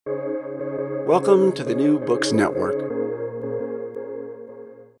Welcome to the New Books Network.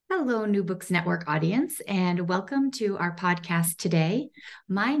 Hello, New Books Network audience, and welcome to our podcast today.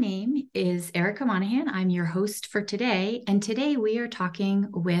 My name is Erica Monahan. I'm your host for today, and today we are talking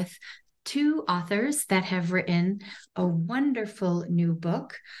with two authors that have written a wonderful new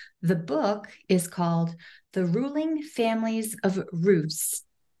book. The book is called The Ruling Families of Rus: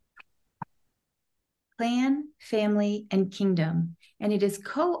 Clan, Family, and Kingdom, and it is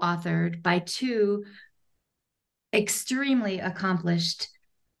co-authored by two extremely accomplished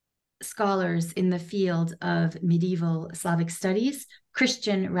scholars in the field of medieval Slavic studies,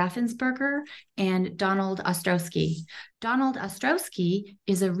 Christian Raffensperger and Donald Ostrowski. Donald Ostrowski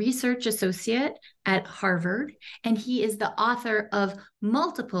is a research associate at Harvard, and he is the author of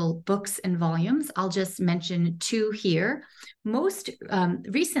multiple books and volumes. I'll just mention two here. Most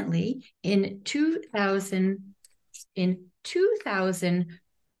recently, in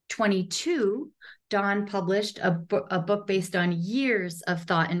 2022, Don published a book based on years of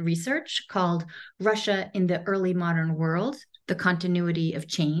thought and research called Russia in the Early Modern World: The Continuity of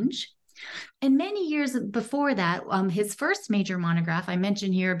Change. And many years before that, his first major monograph, I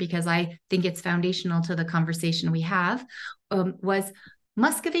mention here because I think it's foundational to the conversation we have, was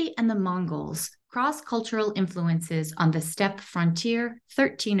Muscovy and the Mongols: Cross-Cultural Influences on the Steppe Frontier,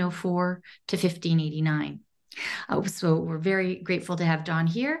 1304 to 1589. So we're very grateful to have Don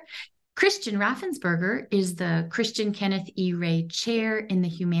here. Christian Raffensperger is the Christian Kenneth E. Ray Chair in the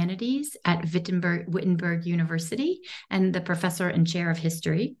Humanities at Wittenberg University and the professor and chair of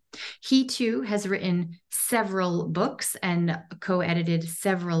history. He too has written several books and co-edited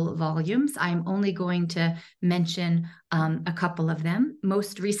several volumes. I'm only going to mention a couple of them.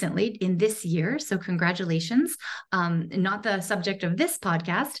 Most recently in this year, so congratulations, not the subject of this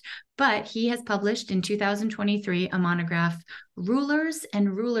podcast, but he has published in 2023 a monograph, Rulers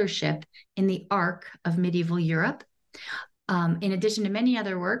and Rulership in the Arc of Medieval Europe. In addition to many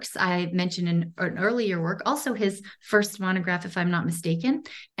other works, I mentioned an earlier work, also his first monograph, if I'm not mistaken,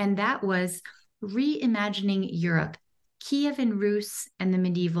 and that was Reimagining Europe: Kiev and Rus and the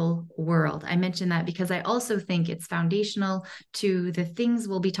Medieval World. I mention that because I also think it's foundational to the things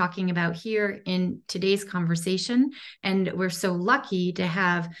we'll be talking about here in today's conversation. And we're so lucky to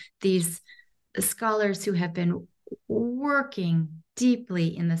have these scholars who have been working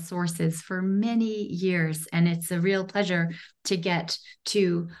deeply in the sources for many years, and it's a real pleasure to get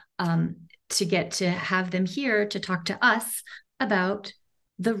to have them here to talk to us about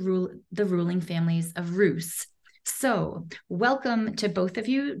the ruling families of Rus. So welcome to both of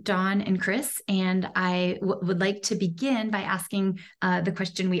you, Don and Chris, and I would like to begin by asking the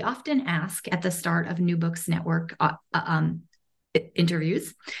question we often ask at the start of New Books Network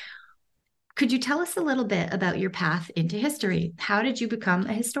interviews. Could you tell us a little bit about your path into history? How did you become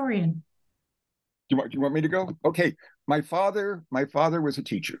a historian? Do you want me to go? Okay. My father was a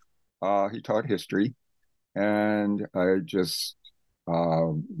teacher. He taught history, and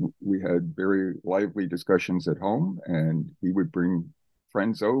we had very lively discussions at home, and he would bring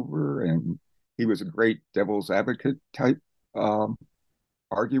friends over, and he was a great devil's advocate type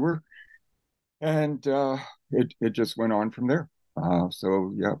arguer, and it just went on from there.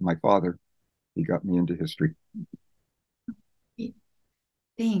 So yeah, my father, he got me into history.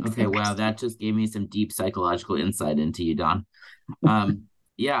 Thanks. Okay, wow, that just gave me some deep psychological insight into you, Don.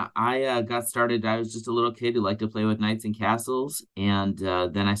 Yeah, I got started. I was just a little kid who liked to play with knights and castles, and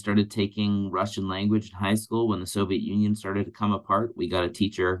then I started taking Russian language in high school when the Soviet Union started to come apart. We got a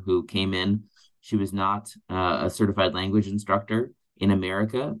teacher who came in. She was not a certified language instructor in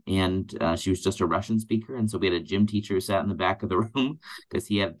America, and she was just a Russian speaker. And so we had a gym teacher who sat in the back of the room because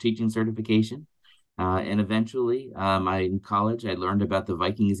he had a teaching certification. And eventually, in college, I learned about the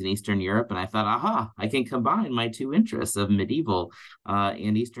Vikings in Eastern Europe, and I thought, aha, I can combine my two interests of medieval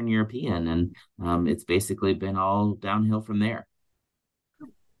and Eastern European, and it's basically been all downhill from there.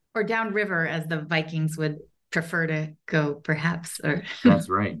 Or downriver, as the Vikings would prefer to go, perhaps. Or that's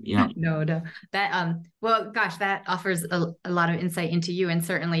right. Yeah. No. That well, gosh, that offers a lot of insight into you, and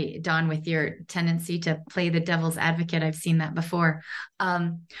certainly, Don, with your tendency to play the devil's advocate, I've seen that before.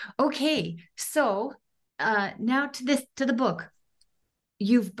 Okay, so now to the book.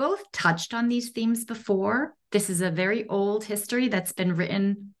 You've both touched on these themes before. This is a very old history that's been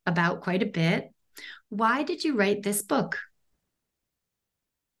written about quite a bit. Why did you write this book?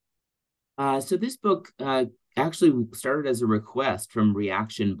 So this book actually started as a request from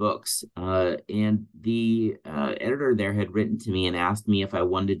Reaktion Books. And the editor there had written to me and asked me if I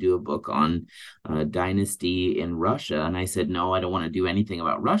wanted to do a book on dynasty in Russia. And I said, no, I don't want to do anything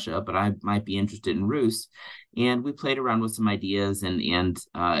about Russia, but I might be interested in Rus. And we played around with some ideas, and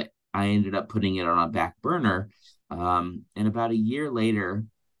I ended up putting it on a back burner. And about a year later,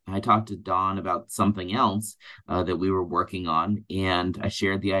 I talked to Don about something else that we were working on, and I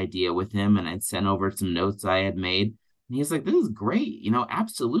shared the idea with him, and I'd sent over some notes I had made. And he's like, this is great.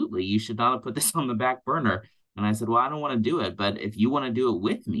 Absolutely. You should not have put this on the back burner. And I said, well, I don't want to do it, but if you want to do it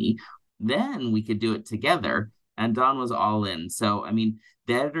with me, then we could do it together. And Don was all in. So,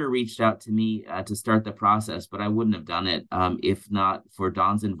 the editor reached out to me to start the process, but I wouldn't have done it if not for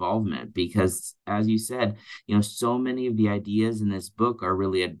Don's involvement, because as you said, so many of the ideas in this book are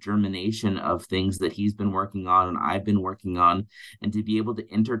really a germination of things that he's been working on and I've been working on. And to be able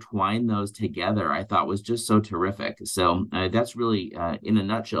to intertwine those together, I thought was just so terrific. So that's really, in a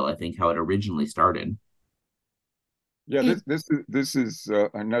nutshell, I think how it originally started. Yeah, this is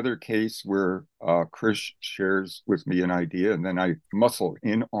another case where Chris shares with me an idea, and then I muscle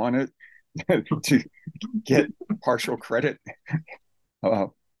in on it to get partial credit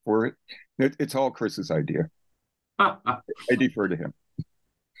for it. It's all Chris's idea. I defer to him.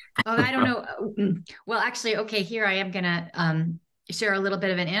 Oh, I don't know. Well, actually, okay, here I am going to share a little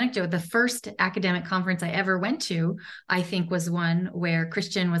bit of an anecdote. The first academic conference I ever went to, I think, was one where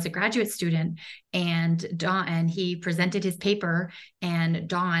Christian was a graduate student, and he presented his paper, and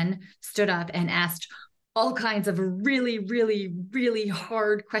Don stood up and asked all kinds of really, really, really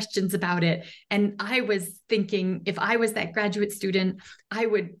hard questions about it. And I was thinking, if I was that graduate student, I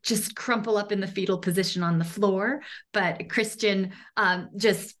would just crumple up in the fetal position on the floor. But Christian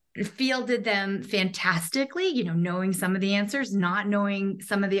just fielded them fantastically, knowing some of the answers, not knowing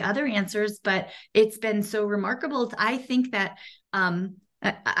some of the other answers, but it's been so remarkable. I think that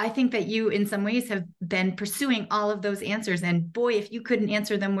you in some ways have been pursuing all of those answers, and boy, if you couldn't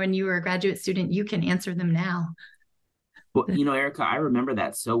answer them when you were a graduate student, you can answer them now. Well, Erica, I remember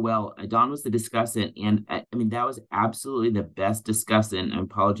that so well. Don was the discussant, and that was absolutely the best discussant, and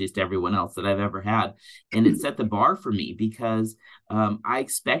apologies to everyone else, that I've ever had. And it set the bar for me because I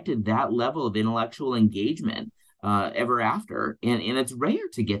expected that level of intellectual engagement ever after. And it's rare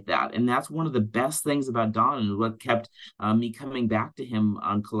to get that. And that's one of the best things about Don, and what kept me coming back to him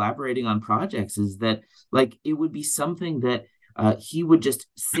on collaborating on projects, is that it would be something that he would just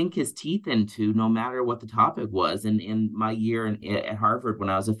sink his teeth into no matter what the topic was. And in my year at Harvard, when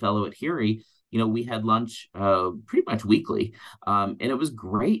I was a fellow at Curie, we had lunch pretty much weekly. And it was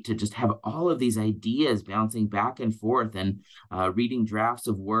great to just have all of these ideas bouncing back and forth, and reading drafts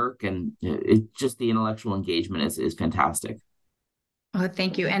of work. And it's just, the intellectual engagement is fantastic. Oh,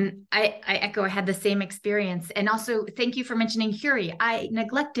 thank you. And I echo, I had the same experience. And also, thank you for mentioning Curie. I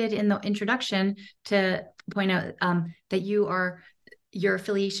neglected in the introduction to point out that your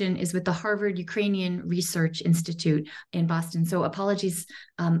affiliation is with the Harvard Ukrainian Research Institute in Boston. So apologies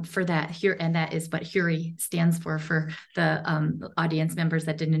for that here. And that is what Curie stands for the audience members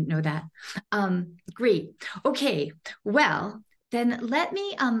that didn't know that. Great. Okay. Well, then let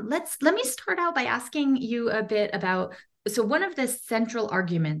me start out by asking you a bit about, so one of the central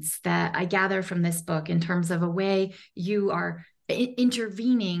arguments that I gather from this book, in terms of a way you are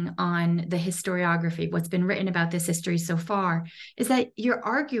intervening on the historiography, what's been written about this history so far, is that you're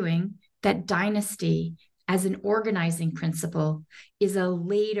arguing that dynasty as an organizing principle is a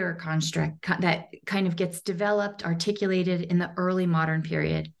later construct that kind of gets developed, articulated in the early modern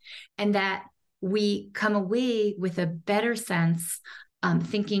period, and that we come away with a better sense,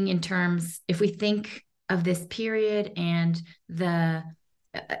 thinking in terms, if we think of this period and the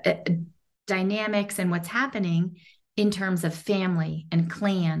dynamics and what's happening in terms of family and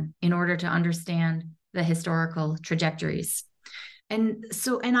clan, in order to understand the historical trajectories. And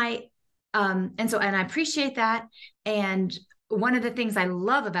I appreciate that. And one of the things I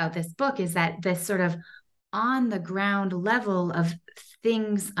love about this book is that this sort of on the ground level of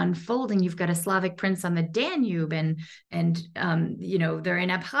things unfolding. You've got a Slavic prince on the Danube, and they're in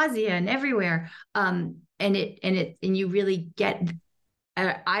Abkhazia and everywhere. And you really get,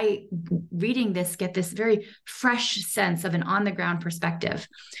 I reading this, get this very fresh sense of an on the ground perspective.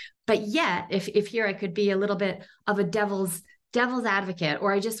 But yet, if here I could be a little bit of a devil's advocate,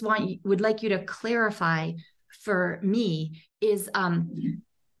 or I just would like you to clarify for me, is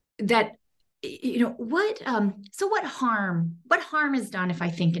that what harm is done, if I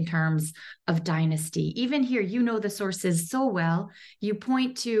think in terms of dynasty? Even here, the sources so well. You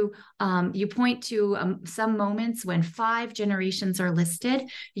point to some moments when 5 generations are listed.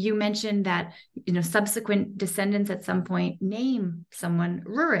 You mentioned that subsequent descendants at some point name someone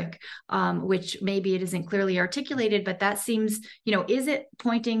Rurik, which maybe it isn't clearly articulated, but that seems, is it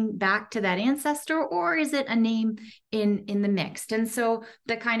pointing back to that ancestor, or is it a name in the mixed? And so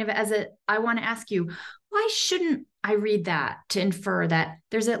the kind of, I want to ask you, why shouldn't I read that to infer that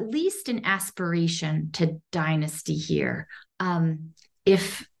there's at least an aspiration to dynasty here? What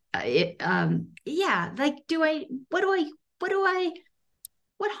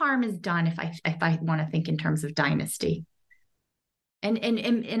harm is done if I want to think in terms of dynasty? And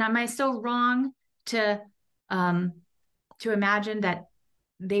am I so wrong to imagine that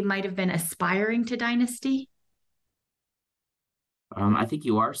they might have been aspiring to dynasty? I think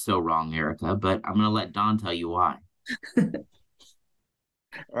you are so wrong, Erica, but I'm going to let Don tell you why.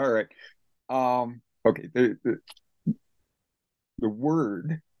 All right. Okay. The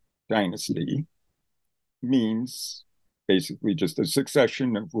word dynasty means basically just a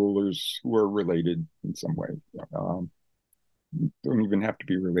succession of rulers who are related in some way. Don't even have to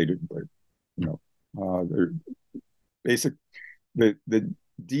be related, but they're basic. The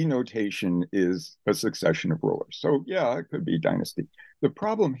denotation is a succession of rulers. So yeah, it could be dynasty. The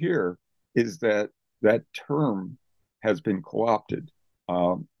problem here is that term has been co-opted,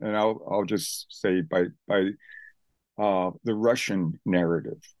 and I'll just say by the Russian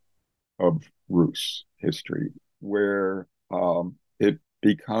narrative of Rus history, where it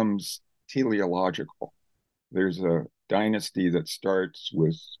becomes teleological. There's a dynasty that starts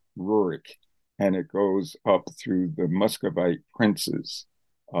with Rurik, and it goes up through the Muscovite princes,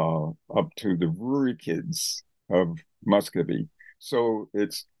 up to the Rurikids of Muscovy. So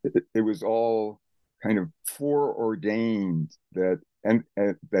it was all kind of foreordained that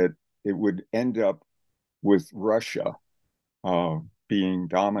that it would end up with Russia being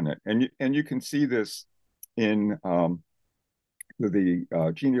dominant, and you can see this in the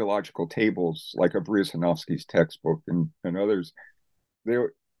genealogical tables, like of Rysanovsky's textbook and others.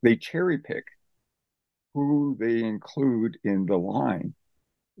 They cherry pick who they include in the line,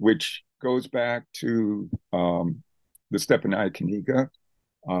 which goes back to the Stepanaya Kniga,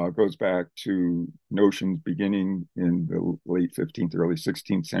 goes back to notions beginning in the late 15th, early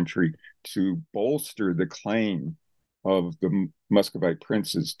 16th century to bolster the claim of the Muscovite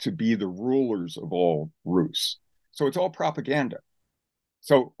princes to be the rulers of all Rus. So it's all propaganda.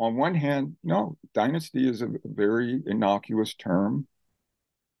 So on one hand, no, dynasty is a very innocuous term,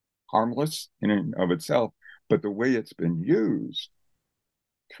 harmless in and of itself, but the way it's been used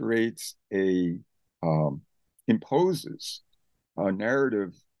creates imposes a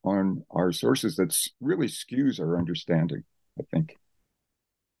narrative on our sources that really skews our understanding, I think.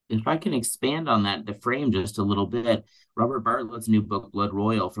 If I can expand on that, the frame just a little bit, Robert Bartlett's new book, Blood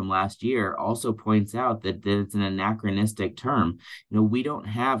Royal, from last year, also points out that it's an anachronistic term. We don't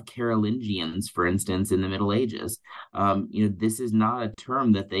have Carolingians, for instance, in the Middle Ages. This is not a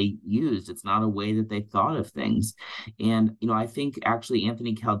term that they used. It's not a way that they thought of things. And, I think actually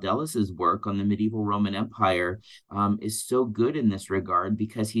Anthony Caldelis's work on the medieval Roman Empire is so good in this regard,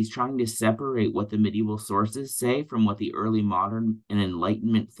 because he's trying to separate what the medieval sources say from what the early modern and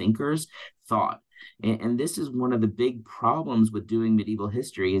Enlightenment thinkers thought. And this is one of the big problems with doing medieval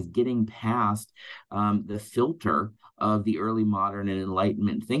history, is getting past the filter of the early modern and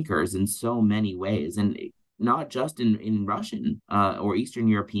Enlightenment thinkers in so many ways, and not just in Russian or Eastern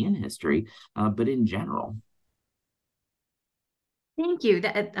European history, but in general. Thank you.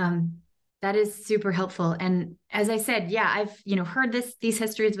 That is super helpful. And as I said, yeah, I've heard these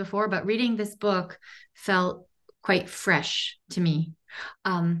histories before, but reading this book felt quite fresh to me.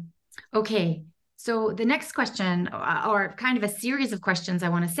 Okay. So the next question, or kind of a series of questions I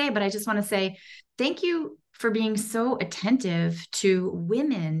want to say, but I just want to say thank you for being so attentive to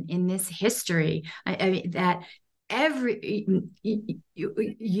women in this history. I mean, that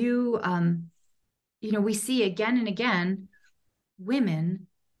we see again and again women,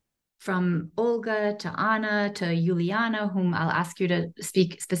 from Olga to Anna to Juliana, whom I'll ask you to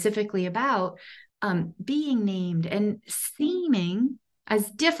speak specifically about, being named, and seeming,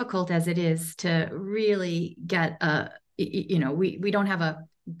 as difficult as it is to really get we don't have a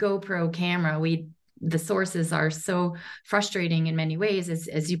GoPro camera. The sources are so frustrating in many ways,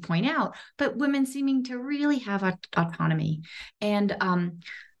 as you point out, but women seeming to really have autonomy. And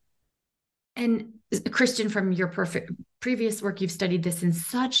And Christian, from your previous work, you've studied this in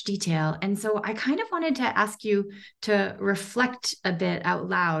such detail. And so I kind of wanted to ask you to reflect a bit out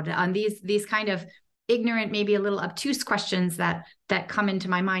loud on these kind of ignorant, maybe a little obtuse questions that come into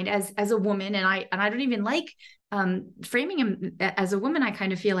my mind as a woman. And I don't even like framing him as a woman. I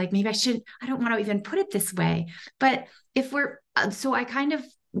kind of feel like maybe I don't want to even put it this way. But if we're, so I kind of,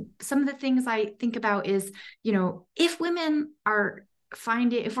 some of the things I think about is, if we're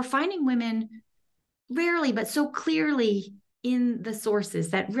finding women rarely, but so clearly in the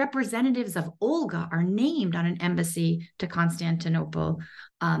sources that representatives of Olga are named on an embassy to Constantinople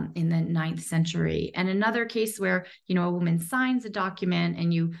in the 9th century. And another case where, a woman signs a document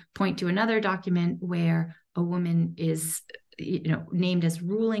and you point to another document where a woman is, named as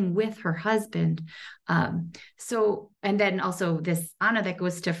ruling with her husband. So, and then also this Anna that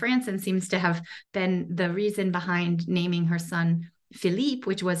goes to France and seems to have been the reason behind naming her son Philippe,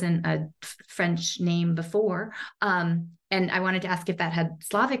 which wasn't a French name before. And I wanted to ask if that had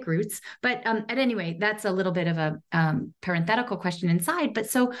Slavic roots. But at anyway, that's a little bit of a parenthetical question inside. But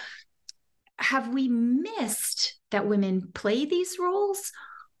so have we missed that women play these roles?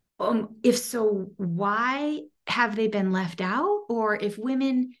 If so, why have they been left out? Or if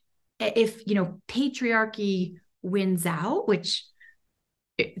patriarchy wins out, which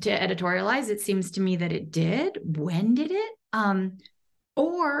to editorialize, it seems to me that it did. When did it?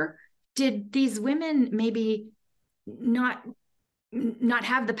 Or did these women maybe not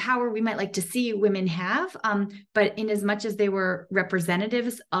have the power we might like to see women have, but in as much as they were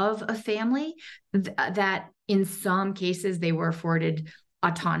representatives of a family, that in some cases they were afforded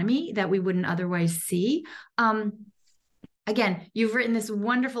autonomy that we wouldn't otherwise see. Again, you've written this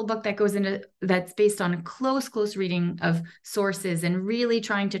wonderful book that's based on a close reading of sources and really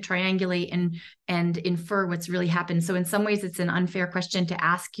trying to triangulate and infer what's really happened. So in some ways, it's an unfair question to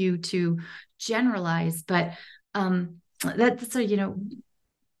ask you to generalize, but that's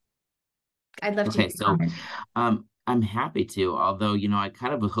I'd love to hear your comment. I'm happy to, although, I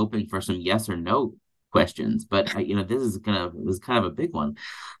kind of was hoping for some yes or no questions, but this is kind of a big one.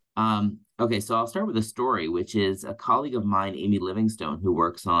 Okay, so I'll start with a story, which is a colleague of mine, Amy Livingstone, who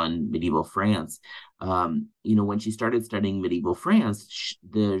works on medieval France. When she started studying medieval France,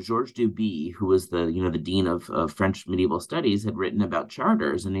 the Georges Duby, who was the dean of French medieval studies, had written about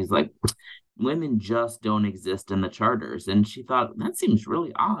charters, and he's like, women just don't exist in the charters. And she thought, that seems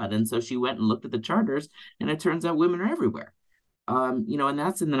really odd. And so she went and looked at the charters, and it turns out women are everywhere. And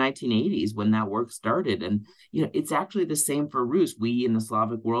that's in the 1980s when that work started. And, it's actually the same for Rus. We in the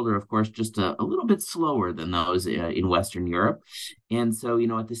Slavic world are, of course, just a little bit slower than those in Western Europe. And so,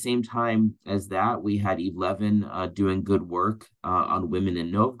 at the same time as that, we had Eve Levin doing good work on women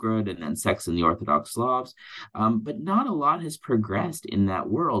in Novgorod and then sex in the Orthodox Slavs. But not a lot has progressed in that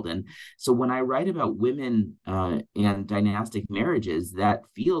world. And so when I write about women and dynastic marriages, that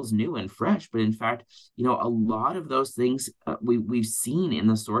feels new and fresh. But in fact, a lot of those things we've seen in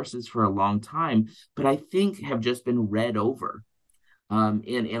the sources for a long time, but I think have just been read over.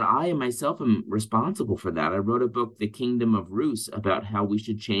 And I myself am responsible for that. I wrote a book, The Kingdom of Rus, about how we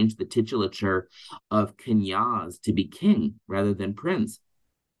should change the titulature of knyaz to be king rather than prince.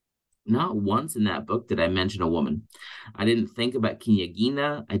 Not once in that book did I mention a woman. I didn't think about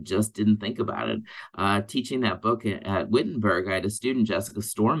knyagina. I just didn't think about it. Teaching that book at Wittenberg, I had a student, Jessica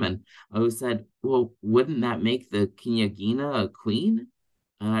Storman, who said, well, wouldn't that make the knyagina a queen?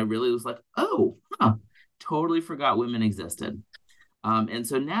 And I really was like, totally forgot women existed. And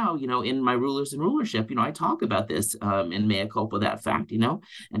so now, in my Rulers and Rulership, I talk about this in Mea Culpa, that fact,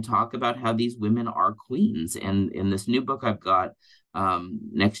 and talk about how these women are queens. And in this new book I've got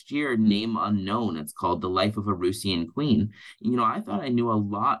next year, Name Unknown, it's called The Life of a Rusian Queen. I thought I knew a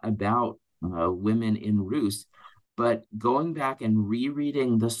lot about women in Rus, but going back and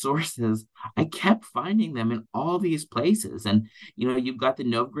rereading the sources, I kept finding them in all these places. And, you've got the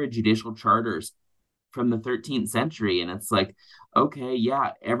Novgorod judicial charters from the 13th century. And it's like, okay,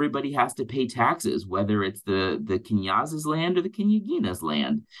 yeah, everybody has to pay taxes, whether it's the knyaz's land or the knyagina's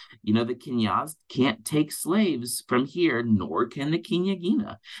land. The knyaz can't take slaves from here, nor can the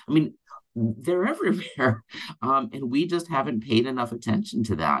knyagina. I mean, they're everywhere. And we just haven't paid enough attention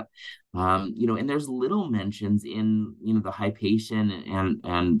to that. And there's little mentions in, the Hypatian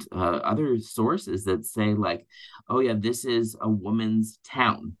and other sources that say like, oh yeah, this is a woman's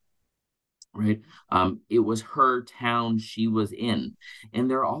town. Right. It was her town she was in. And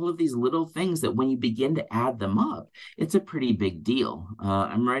there are all of these little things that when you begin to add them up, it's a pretty big deal.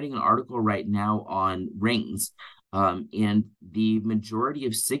 I'm writing an article right now on rings. And the majority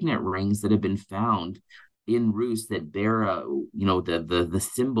of signet rings that have been found in Rus that bear the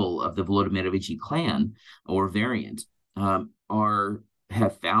symbol of the Volodymyrovichy clan or variant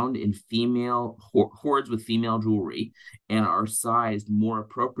have found in female hoards with female jewelry and are sized more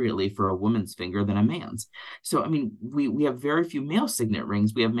appropriately for a woman's finger than a man's. So, I mean, we have very few male signet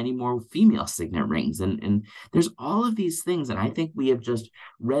rings. We have many more female signet rings. And there's all of these things. And I think we have just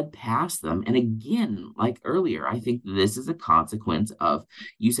read past them. And again, like earlier, I think this is a consequence of,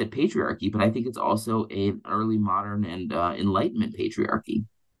 you said patriarchy, but I think it's also an early modern and Enlightenment patriarchy.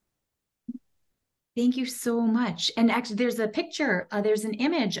 Thank you so much. And actually, there's a picture, there's an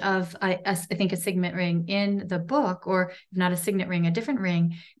image of, I think, a signet ring in the book, or if not a signet ring, a different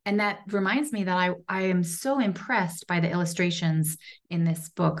ring. And that reminds me that I am so impressed by the illustrations in this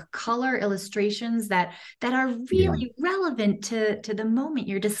book, color illustrations that are really relevant to the moment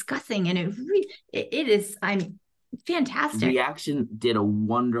you're discussing. And it is, I'm fantastic. Reaktion did a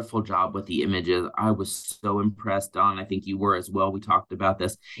wonderful job with the images. I was so impressed, Don. I think you were as well. We talked about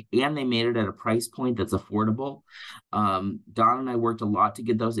this, and they made it at a price point that's affordable. Don and I worked a lot to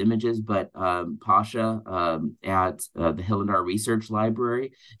get those images, but Pasha at the Hillendar Research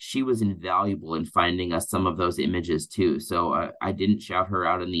Library, she was invaluable in finding us some of those images too. So I didn't shout her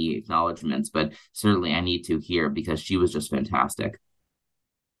out in the acknowledgments, but certainly I need to here because she was just fantastic.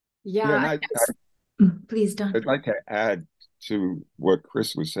 Yeah. Please, Don. I'd like to add to what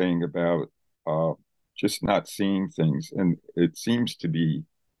Chris was saying about just not seeing things. And it seems to be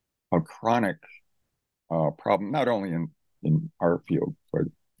a chronic problem, not only in our field, but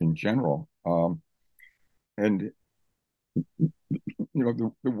in general. And,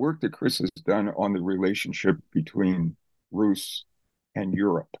 the work that Chris has done on the relationship between Rus and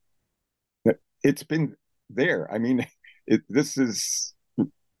Europe, it's been there. I mean, this is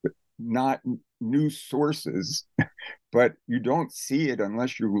not new sources, but you don't see it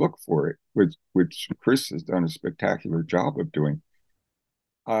unless you look for it, which Chris has done a spectacular job of doing.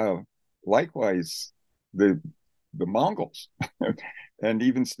 Likewise, the Mongols and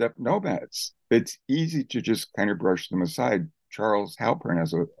even steppe nomads, it's easy to just kind of brush them aside. Charles Halpern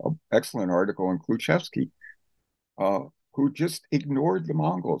has an excellent article on Kluchevsky, who just ignored the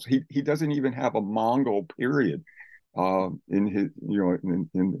Mongols. He doesn't even have a Mongol period in his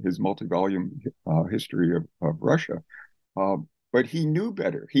in his multi-volume history of Russia, but he knew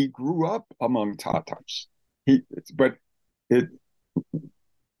better. He grew up among Tatars.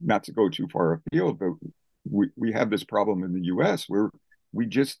 Not to go too far afield, but we have this problem in the U.S. where we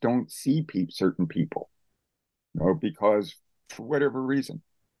just don't see certain people, because for whatever reason.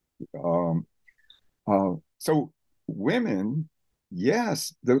 So women,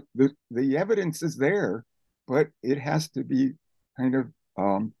 yes, the evidence is there, but it has to be kind of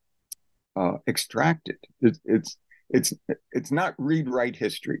extracted. It's not read-write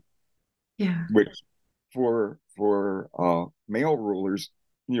history. Yeah. Which for male rulers,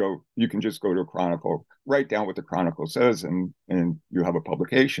 you can just go to a chronicle, write down what the chronicle says, and you have a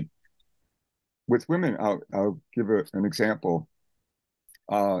publication. With women, I'll give an example.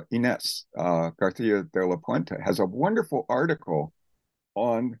 Inés Garcia de la Puente has a wonderful article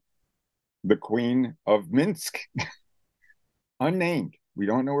on the Queen of Minsk, unnamed. We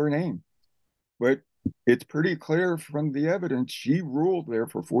don't know her name, but it's pretty clear from the evidence she ruled there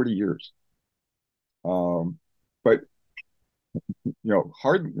for 40 years. But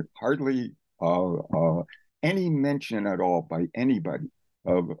hardly any mention at all by anybody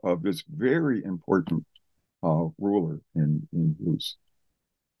of this very important ruler in Rus.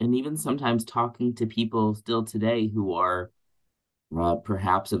 And even sometimes talking to people still today who are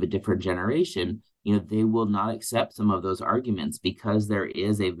perhaps of a different generation, they will not accept some of those arguments because there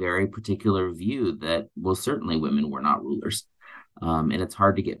is a very particular view that, well, certainly women were not rulers. And it's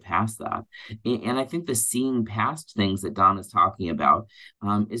hard to get past that. And I think the seeing past things that Don is talking about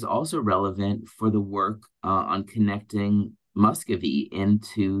is also relevant for the work on connecting Muscovy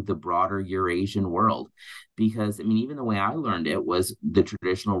into the broader Eurasian world. Because, even the way I learned it was the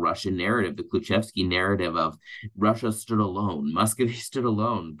traditional Russian narrative, the Kluchevsky narrative of Russia stood alone, Muscovy stood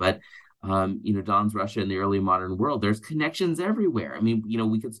alone. But Don's Russia in the early modern world, there's connections everywhere.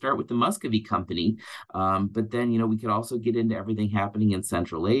 We could start with the Muscovy Company, but then, we could also get into everything happening in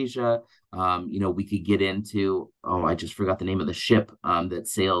Central Asia. We could get into, I just forgot the name of the ship that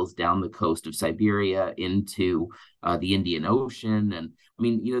sails down the coast of Siberia into the Indian Ocean. And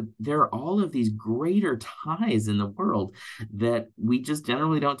there are all of these greater ties in the world that we just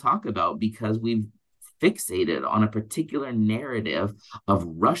generally don't talk about because we've fixated on a particular narrative of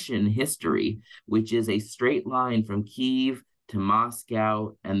Russian history, which is a straight line from Kyiv to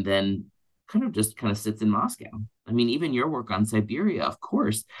Moscow, and then kind of sits in Moscow. I mean, even your work on Siberia, of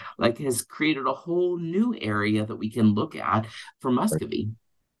course, like has created a whole new area that we can look at for Muscovy.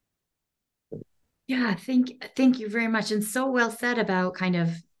 Yeah, thank you very much. And so well said about kind of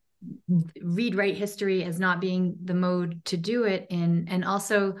read write history as not being the mode to do it in, and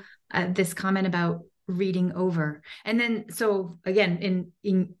also this comment about reading over. And then so again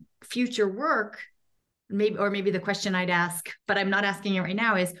in future work, maybe the question I'd ask, but I'm not asking it right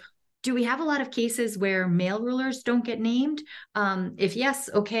now, is do we have a lot of cases where male rulers don't get named? If yes,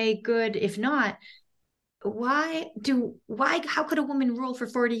 okay, good. If not, how could a woman rule for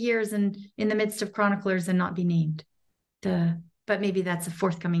 40 years and in the midst of chroniclers and not be named? But maybe that's a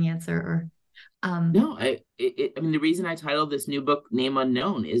forthcoming answer. Or no, I mean, the reason I titled this new book Name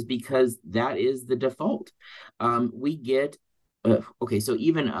Unknown is because that is the default. We get okay, so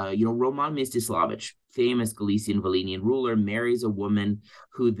even Roman Mstislavich, famous Galician Volhynian ruler, marries a woman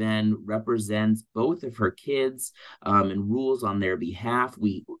who then represents both of her kids and rules on their behalf.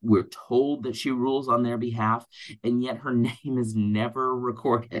 We're told that she rules on their behalf, and yet her name is never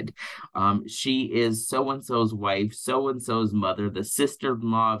recorded. She is so-and-so's wife, so-and-so's mother, the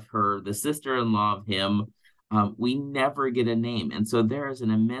sister-in-law of her, the sister-in-law of him. We never get a name. And so there is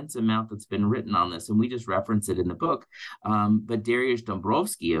an immense amount that's been written on this, and we just reference it in the book. But Dariusz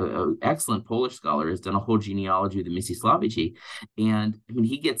Dąbrowski, an excellent Polish scholar, has done a whole genealogy of the Mstislavici. And I mean,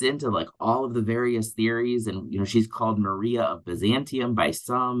 he gets into like all of the various theories, and, she's called Maria of Byzantium by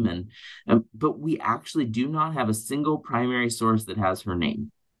some, but we actually do not have a single primary source that has her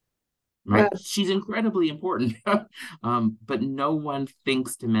name. Right, she's incredibly important, but no one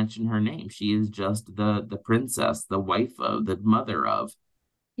thinks to mention her name. She is just the princess, the wife of, the mother of.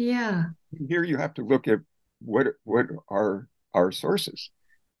 Yeah. Here you have to look at what are our sources,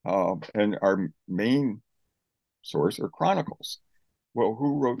 and our main source are chronicles. Well,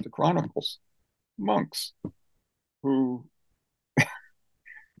 who wrote the chronicles? Monks, who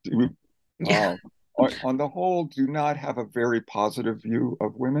on the whole do not have a very positive view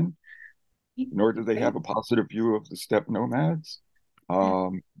of women. Nor do they have a positive view of the steppe nomads.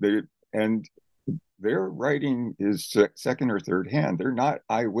 Their writing is second or third hand. They're not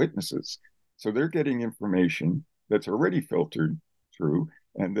eyewitnesses. So they're getting information that's already filtered through,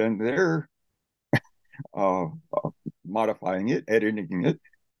 and then they're modifying it, editing it,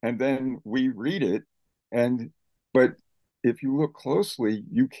 and then we read it. But if you look closely,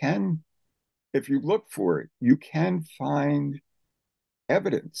 if you look for it, you can find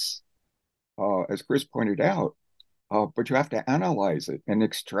evidence. As Chris pointed out, but you have to analyze it and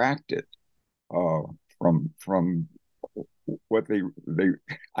extract it from what they.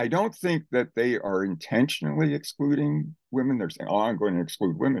 I don't think that they are intentionally excluding women. They're saying, "Oh, I'm going to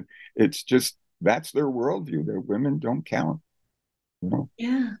exclude women." It's just that's their worldview. That women don't count.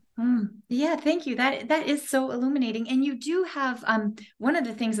 Yeah. Yeah, thank you. That is so illuminating. And you do have one of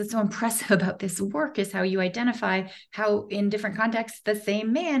the things that's so impressive about this work is how you identify how in different contexts the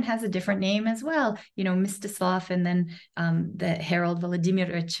same man has a different name as well. Mstislav, and then the Harold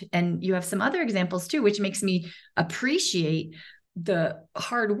Volodymyrovich. And you have some other examples too, which makes me appreciate the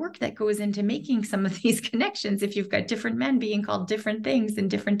hard work that goes into making some of these connections if you've got different men being called different things in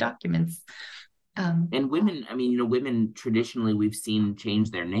different documents. And women, I mean, women traditionally we've seen change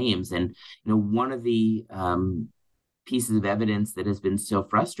their names. And, one of the pieces of evidence that has been so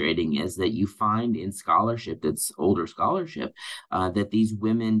frustrating is that you find in scholarship, that's older scholarship, that these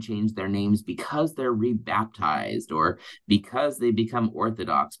women change their names because they're rebaptized or because they become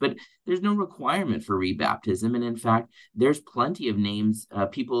Orthodox. But there's no requirement for rebaptism. And in fact, there's plenty of names,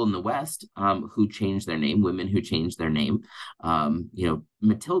 people in the West who change their name, women who change their name.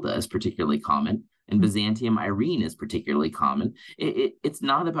 Matilda is particularly common. In Byzantium, Irene is particularly common. It's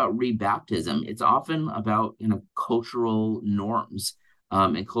not about rebaptism. It's often about cultural norms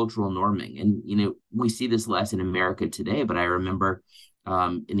and cultural norming. And we see this less in America today. But I remember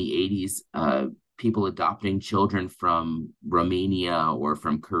in the 80s, people adopting children from Romania or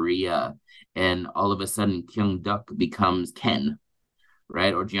from Korea, and all of a sudden Kyung Duk becomes Ken,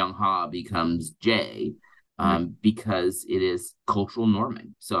 right? Or Jung Ha becomes Jay, because it is cultural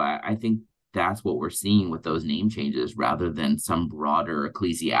norming. So I think that's what we're seeing with those name changes rather than some broader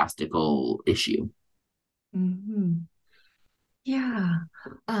ecclesiastical issue. Mm-hmm. Yeah.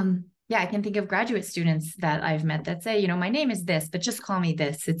 Yeah, I can think of graduate students that I've met that say, my name is this, but just call me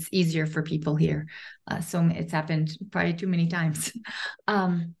this. It's easier for people here. So it's happened probably too many times.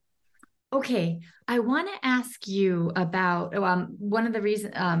 Okay. I want to ask you about one of the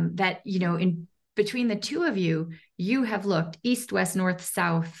reasons that, in between the two of you, you have looked east, west, north,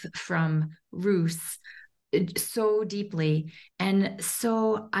 south from Rus so deeply. And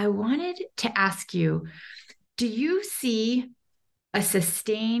so I wanted to ask you, do you see a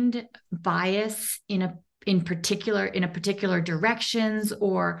sustained bias in a particular directions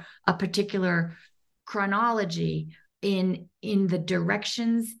or a particular chronology in the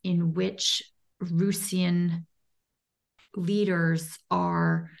directions in which Russian leaders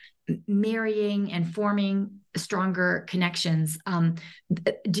are marrying and forming stronger connections?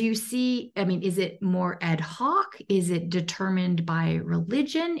 Do you see, I mean, is it more ad hoc? Is it determined by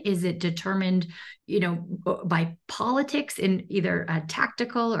religion? Is it determined, by politics in either a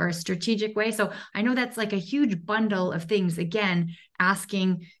tactical or a strategic way? So I know that's like a huge bundle of things. Again,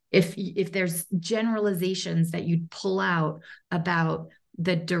 asking if there's generalizations that you'd pull out about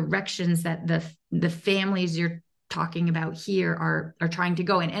the directions that the families you're talking about here are trying to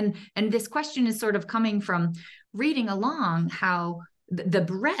go in. And this question is sort of coming from reading along how the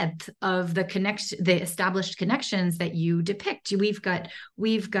breadth of the established connections that you depict. We've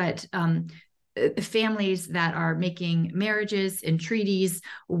got families that are making marriages and treaties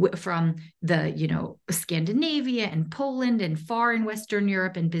from the Scandinavia and Poland and far in Western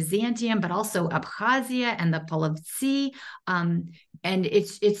Europe and Byzantium, but also Abkhazia and the Polav Sea. And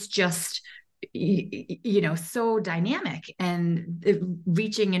it's just so dynamic and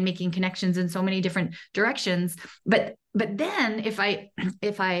reaching and making connections in so many different directions. But then if I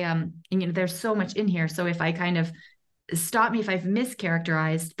there's so much in here. So if I kind of stop me if I've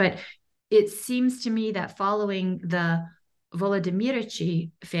mischaracterized, but it seems to me that following the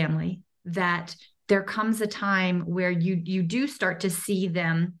Volodymyrichi family, that there comes a time where you do start to see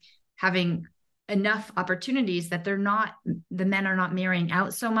them having enough opportunities that the men are not marrying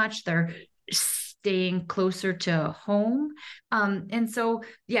out so much. They're staying closer to home. And so,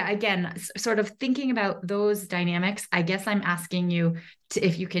 yeah, again, sort of thinking about those dynamics, I guess I'm asking you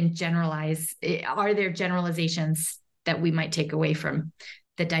if you can generalize, are there generalizations that we might take away from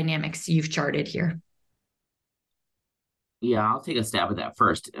the dynamics you've charted here? Yeah, I'll take a stab at that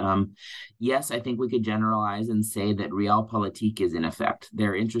first. Yes, I think we could generalize and say that realpolitik is in effect.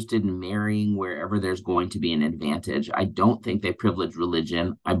 They're interested in marrying wherever there's going to be an advantage. I don't think they privilege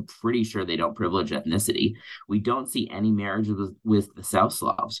religion. I'm pretty sure they don't privilege ethnicity. We don't see any marriages with the South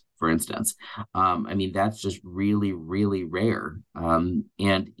Slavs, for instance. I mean, that's just really, really rare.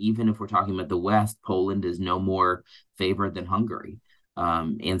 And even if we're talking about the West, Poland is no more favored than Hungary.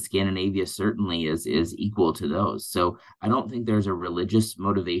 And Scandinavia certainly is equal to those. So I don't think there's a religious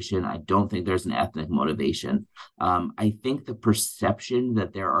motivation. I don't think there's an ethnic motivation. I think the perception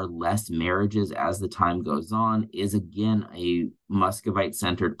that there are less marriages as the time goes on is, again, a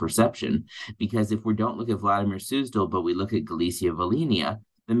Muscovite-centered perception. Because if we don't look at Vladimir Suzdal, but we look at Galicia-Volhynia,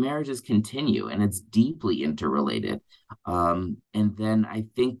 the marriages continue, and it's deeply interrelated. And then I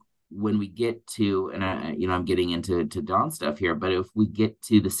think when we get to, and I'm getting into Don stuff here, but if we get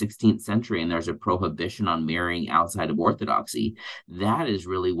to the 16th century and there's a prohibition on marrying outside of Orthodoxy, that is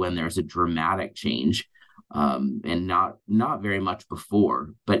really when there's a dramatic change, and not very much before.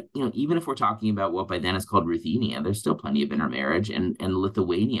 But even if we're talking about what by then is called Ruthenia, there's still plenty of intermarriage, and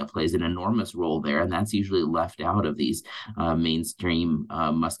Lithuania plays an enormous role there, and that's usually left out of these mainstream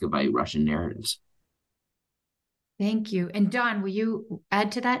Muscovite Russian narratives. Thank you. And Don, will you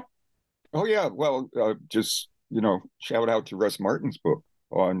add to that? Oh, yeah. Well, just, shout out to Russ Martin's book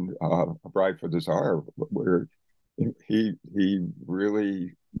on A Bride for the Tsar, where he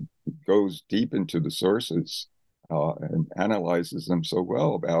really goes deep into the sources and analyzes them so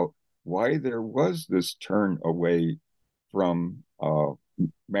well about why there was this turn away from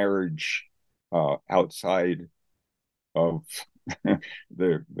marriage outside of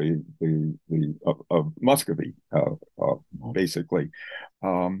of Muscovy, basically.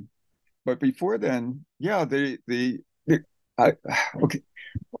 But before then, yeah, okay.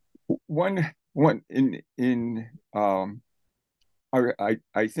 One in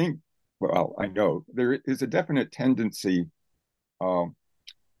I think, well, I know there is a definite tendency to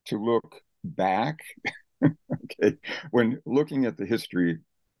look back. Okay, when looking at the history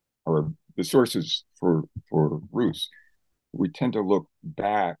or the sources for Rus, we tend to look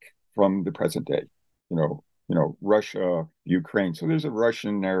back from the present day. Russia, Ukraine. So there's a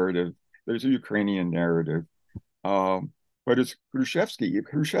Russian narrative. There's a Ukrainian narrative, but as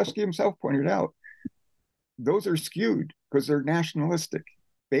Khrushchevsky himself pointed out, those are skewed because they're nationalistic,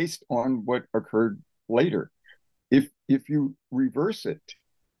 based on what occurred later. If you reverse it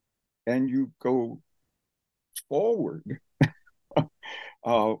and you go forward,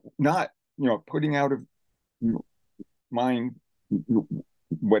 not putting out of mind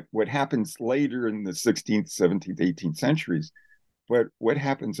what happens later in the 16th, 17th, 18th centuries. But what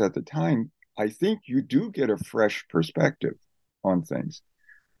happens at the time, I think you do get a fresh perspective on things.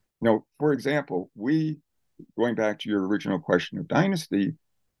 For example, we going back to your original question of dynasty,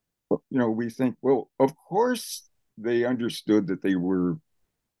 we think, well, of course they understood that they were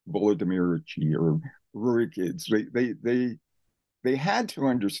Volodymyrichi or Rurikids. They had to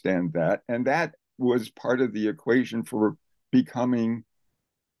understand that, and that was part of the equation for becoming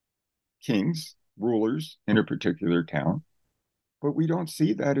kings, rulers in a particular town. But we don't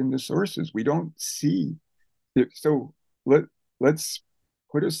see that in the sources. We don't see it. So let's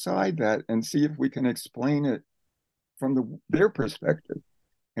put aside that and see if we can explain it from their perspective.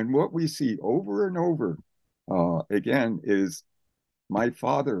 And what we see over and over again is my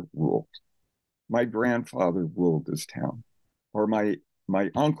father ruled, my grandfather ruled this town, or my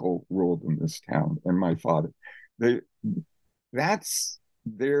uncle ruled in this town, and my father. That's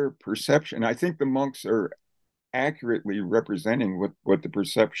their perception. I think the monks are accurately representing what the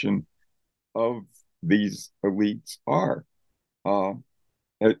perception of these elites are.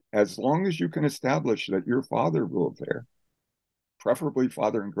 As long as you can establish that your father ruled there, preferably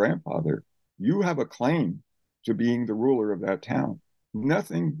father and grandfather, you have a claim to being the ruler of that town.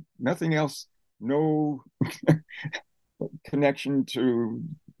 Nothing else, no connection to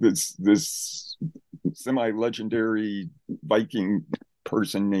this semi-legendary Viking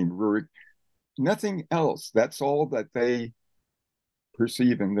person named Rurik. Nothing else. That's all that they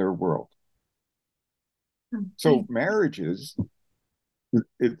perceive in their world. So marriages,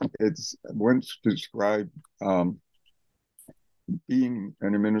 it's once described, being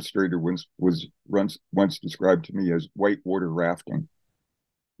an administrator was once described to me as whitewater rafting.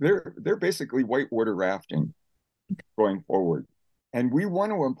 They're basically whitewater rafting going forward, and we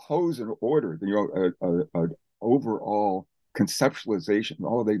want to impose an order, an overall conceptualization.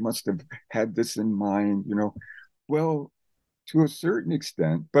 Oh, they must have had this in mind, Well, to a certain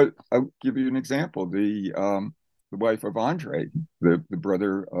extent, but I'll give you an example. The wife of Andrei, the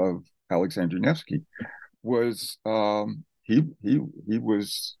brother of Alexander Nevsky, was he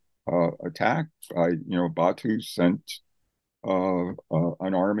was attacked by, Batu sent an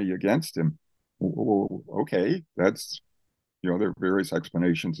army against him. Okay, that's, there are various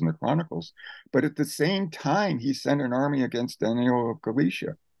explanations in the chronicles, but at the same time he sent an army against Daniel of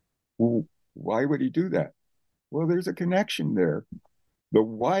Galicia. Well, why would he do that? Well, there's a connection there. The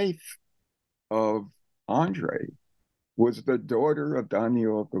wife of Andrei was the daughter of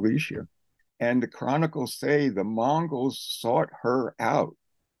Daniel of Galicia, and the chronicles say the Mongols sought her out,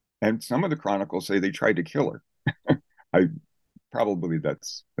 and some of the chronicles say they tried to kill her.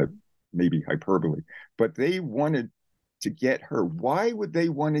 That may be hyperbole, but they wanted to get her. Why would they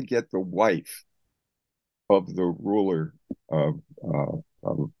want to get the wife of the ruler of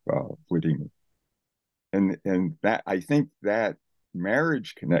Vladimir? And that, I think that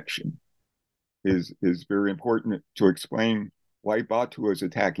marriage connection is very important to explain why Batu is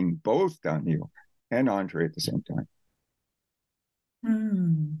attacking both Daniel and Andrei at the same time.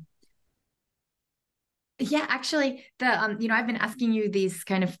 Yeah, actually, I've been asking you these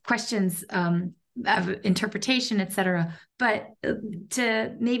kind of questions of interpretation, etc. But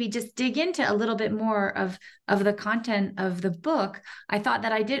to maybe just dig into a little bit more of the content of the book, I thought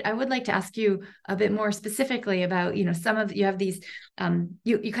that I would like to ask you a bit more specifically about, some of you have these,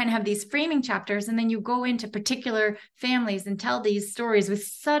 you kind of have these framing chapters, and then you go into particular families and tell these stories with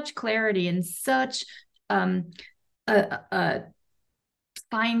such clarity and such a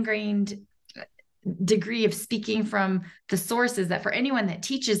fine-grained degree of speaking from the sources that for anyone that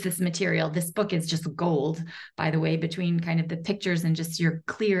teaches this material, this book is just gold, by the way, between kind of the pictures and just your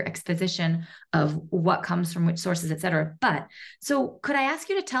clear exposition of what comes from which sources, et cetera. But so could I ask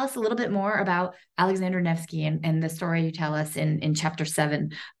you to tell us a little bit more about Alexander Nevsky and the story you tell us in chapter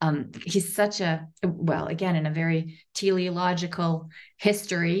 7? He's such again, in a very teleological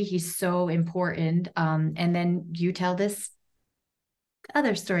history, he's so important. And then you tell this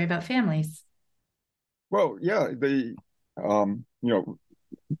other story about families. Well, yeah, we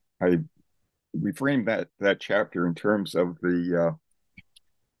framed that chapter in terms of the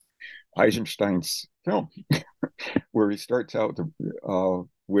Eisenstein's film, where he starts out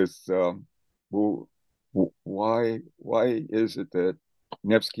with why is it that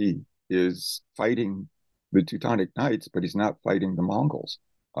Nevsky is fighting the Teutonic Knights, but he's not fighting the Mongols?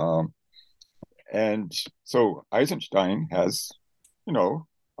 And so Eisenstein has,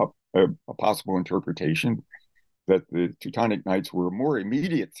 a possible interpretation that the Teutonic Knights were a more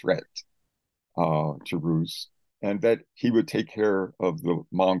immediate threat to Rus, and that he would take care of the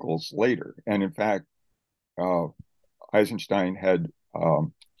Mongols later. And in fact, Eisenstein had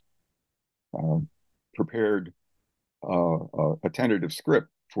prepared a tentative script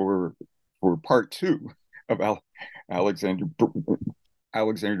for part 2 of Alexander,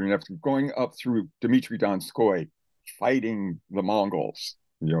 Alexander Nevsky, going up through Dmitry Donskoy, fighting the Mongols,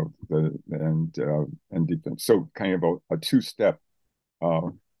 and defense. So kind of a two-step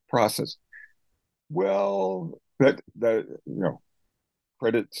process. Well, that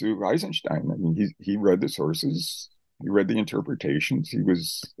credit to Eisenstein. I mean, he read the sources, he read the interpretations, he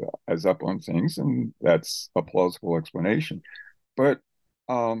was as up on things, and that's a plausible explanation. But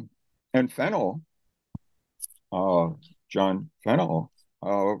and Fennell, John Fennell,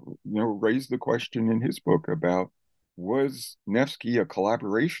 raised the question in his book about, was Nevsky a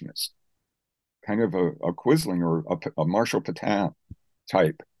collaborationist, kind of a Quisling or a Marshal Pétain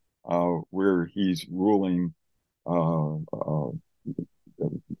type, where he's ruling, part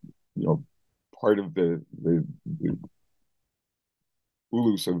of the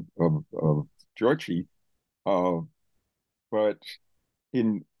Ulus of Georgi, but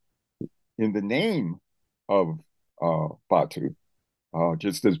in the name of Batu,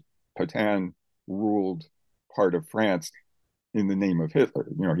 just as Pétain ruled part of France in the name of Hitler.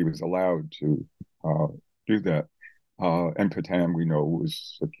 He was allowed to do that. And Pétain, we know,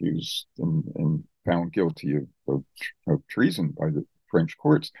 was accused and found guilty of treason by the French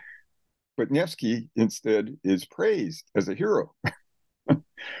courts. But Nevsky instead is praised as a hero.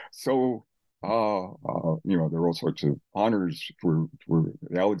 So, there are all sorts of honors for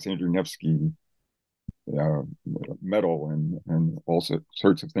the Alexander Nevsky medal and all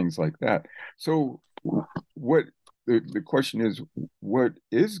sorts of things like that. So what the question is, what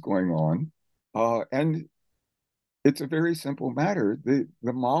is going on? And it's a very simple matter. The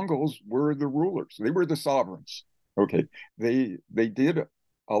Mongols were the rulers. They were the sovereigns. Okay. They did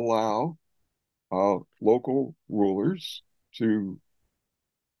allow local rulers to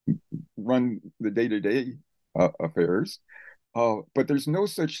run the day-to-day affairs. But there's no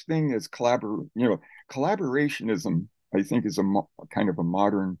such thing as collaborationism, I think, is a kind of a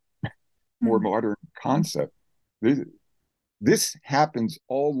more modern concept. This happens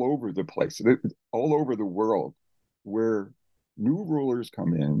all over the place, all over the world, where new rulers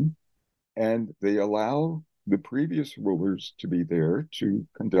come in and they allow the previous rulers to be there to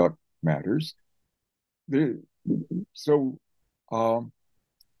conduct matters. So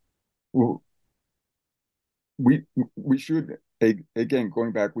we should, again,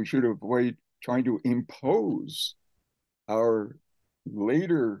 going back, we should avoid trying to impose our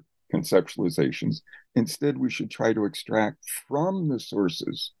later conceptualizations. Instead, we should try to extract from the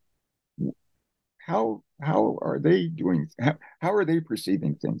sources how are they doing, how are they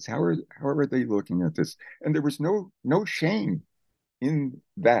perceiving things, how are they looking at this. And there was no shame in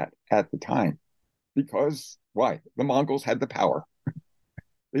that at the time, because why? The Mongols had the power.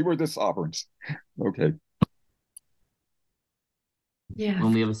 They were the sovereigns. Okay. Yeah.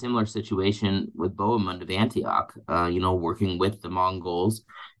 When we have a similar situation with Bohemund of Antioch, working with the Mongols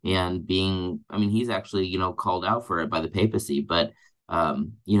and he's actually, called out for it by the papacy, but,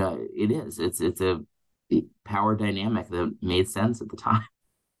 it's a power dynamic that made sense at the time.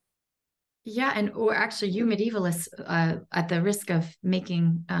 Yeah. Or actually, you medievalists, at the risk of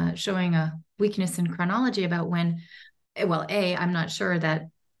showing a weakness in chronology about when, I'm not sure that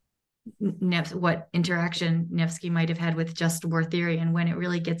what interaction Nevsky might have had with just war theory and when it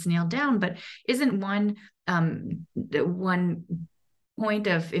really gets nailed down, but isn't one point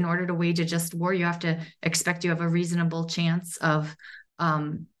of, in order to wage a just war, you have to expect you have a reasonable chance of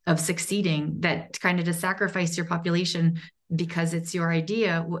succeeding, that kind of to sacrifice your population because it's your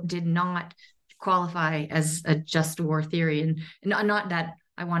idea did not qualify as a just war theory. And not that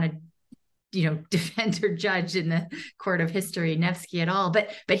I want to defend or judge in the court of history Nevsky at all, but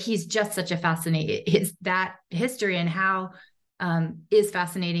he's just such a fascinating, that history and how is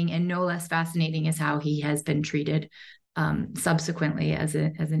fascinating, and no less fascinating is how he has been treated subsequently as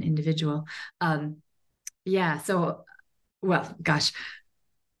an individual. So, well, gosh,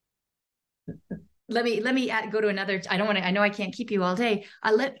 let me go to another. I know I can't keep you all day.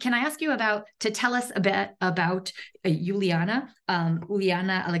 Can I ask you to tell us a bit about Uliana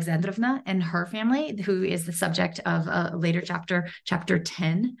Alexandrovna and her family, who is the subject of a later chapter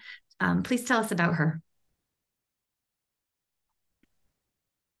 10. Please tell us about her.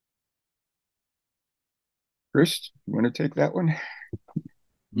 Chris, you want to take that one?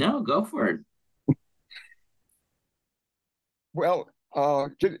 No, go for it. Well,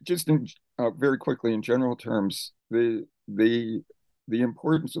 just very quickly, in general terms, the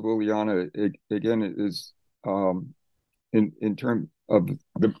importance of Uliana again is in terms of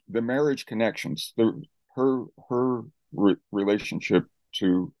the marriage connections, her relationship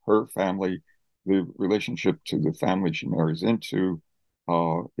to her family, the relationship to the family she marries into,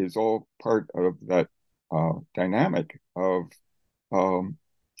 is all part of that dynamic of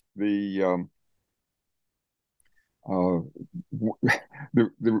the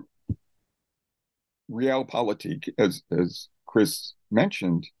the realpolitik, as Chris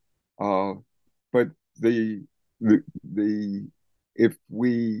mentioned, but the if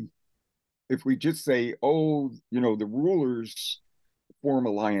we just say, oh, the rulers form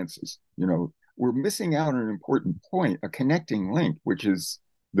alliances, we're missing out on an important point, a connecting link, which is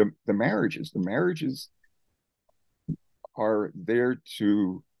the marriages. The marriages are there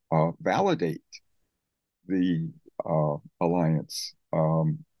to validate the alliance.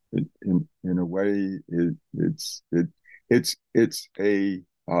 In a way, it's a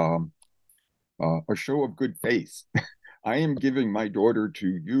show of good faith. I am giving my daughter to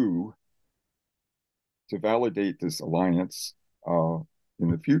you to validate this alliance in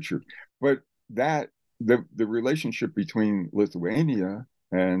the future. But that the relationship between Lithuania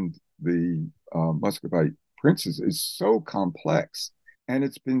and the Muscovite princes is so complex, and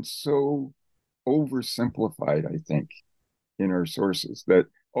it's been so oversimplified, I think, in our sources, that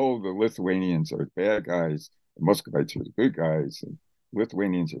the Lithuanians are the bad guys, the Muscovites are the good guys, and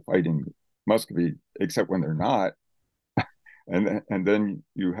Lithuanians are fighting Muscovy, except when they're not. And then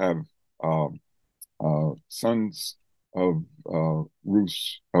you have sons of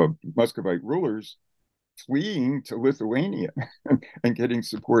Muscovite rulers fleeing to Lithuania and getting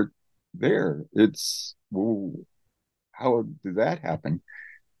support there. It's, well, how did that happen?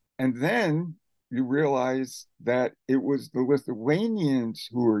 And then you realize that it was the Lithuanians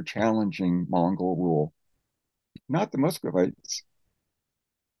who were challenging Mongol rule, not the Muscovites.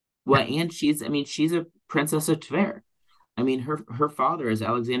 Well, and she's a princess of Tver. I mean, her father is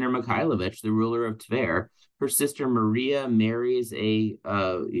Alexander Mikhailovich, the ruler of Tver. Her sister Maria marries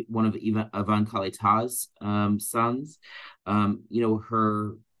one of Ivan Kalita's sons.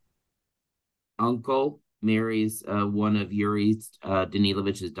 Her uncle marries one of Yuri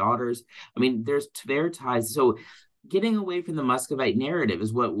Danilovich's daughters. I mean, there's Tver ties. So getting away from the Muscovite narrative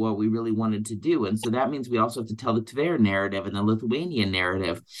is what we really wanted to do. And so that means we also have to tell the Tver narrative and the Lithuanian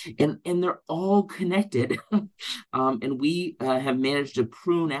narrative. And they're all connected. And we have managed to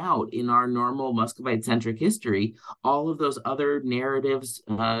prune out in our normal Muscovite-centric history all of those other narratives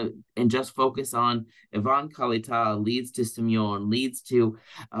and just focus on Ivan Kalita leads to Semyon, leads to,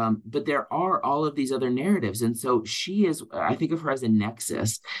 but there are all of these other narratives. And so she is, I think of her as a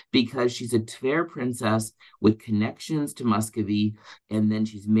nexus because she's a Tver princess with connections to Muscovy, and then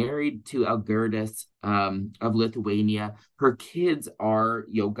she's married to Algirdas of Lithuania. Her kids are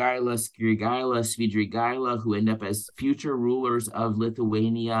Jogaila, Skrigaila, Svidrigaila, who end up as future rulers of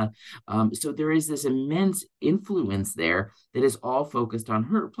Lithuania. So there is this immense influence there that is all focused on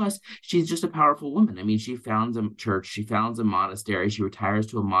her. Plus, she's just a powerful woman. I mean, she founds a church, she founds a monastery, she retires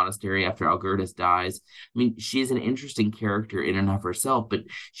to a monastery after Algirdas dies. I mean, she's an interesting character in and of herself, but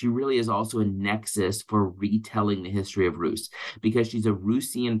she really is also a nexus for retelling the history of Rus, because she's a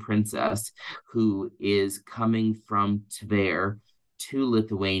Rusian princess who is coming from Tver to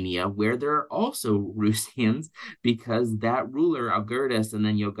Lithuania, where there are also Rusians, because that ruler, Algirdas, and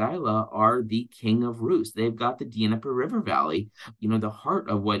then Jogaila are the king of Rus. They've got the Dnieper River Valley, the heart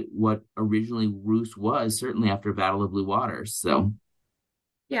of what originally Rus was, certainly after Battle of Blue Waters. So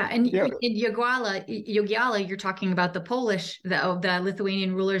yeah, and in Jogaila, you're talking about the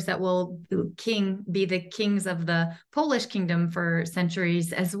Lithuanian rulers that will be the kings of the Polish kingdom for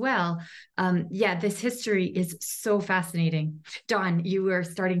centuries as well. This history is so fascinating. Don, you were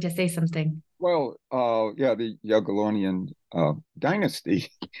starting to say something. Well, the Jagiellonian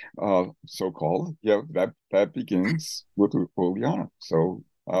dynasty, so-called, that begins with Uliana. So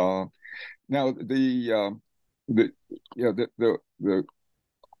now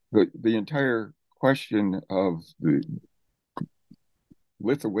the entire question of the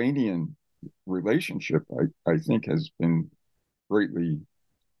Lithuanian relationship, I think, has been greatly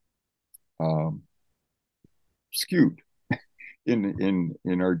skewed in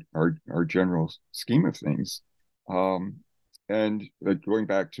our general scheme of things. And going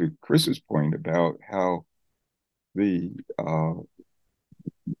back to Chris's point about how the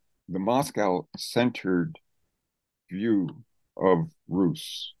Moscow-centered view of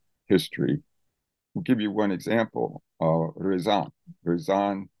Rus history. We'll give you one example, Ryazan.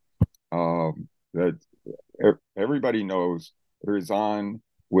 Ryazan, that everybody knows, Ryazan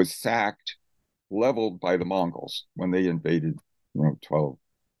was sacked, leveled by the Mongols when they invaded,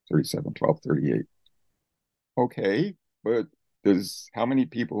 1237, 1238. Okay, but how many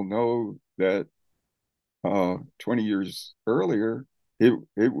people know that 20 years earlier, it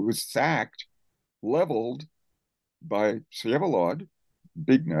was sacked, leveled by Vsevolod,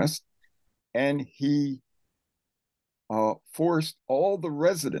 Big Nest, and he forced all the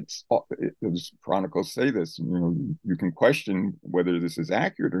residents, as chronicles say this, you can question whether this is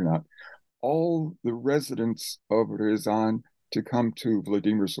accurate or not, all the residents of Ryazan to come to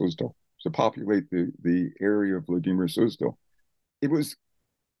Vladimir Suzdal, to populate the area of Vladimir Suzdal. It was,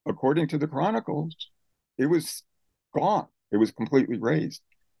 according to the chronicles, it was gone. It was completely razed.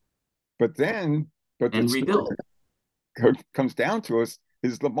 But the rebuilt. Comes down to us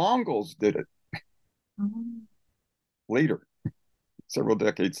is the Mongols did it later, several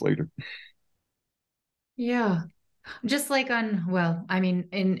decades later. Yeah. Just like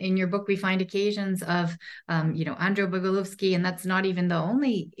in your book, we find occasions of, Andrei Bogolovsky, and that's not even the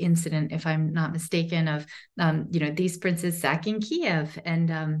only incident, if I'm not mistaken, of, these princes sacking Kiev.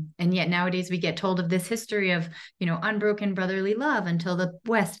 And yet nowadays we get told of this history of, unbroken brotherly love until the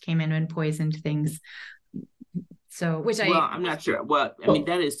West came in and poisoned things. So, I'm not sure. Well, I mean,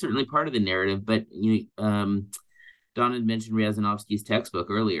 that is certainly part of the narrative, but, Don had mentioned Ryazanovsky's textbook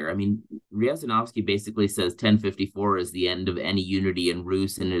earlier. I mean, Ryazanovsky basically says 1054 is the end of any unity in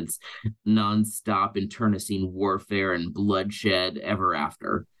Rus, and it's nonstop internecine warfare and bloodshed ever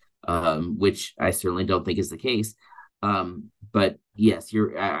after, which I certainly don't think is the case. But yes,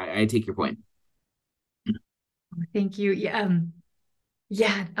 I take your point. Thank you.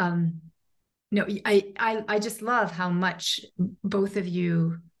 Yeah. No, I just love how much both of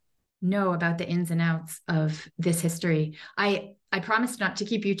you know about the ins and outs of this history. I promised not to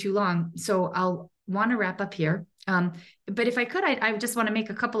keep you too long, so I'll want to wrap up here. But if I could, I just want to make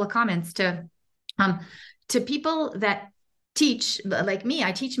a couple of comments to people that teach, like me.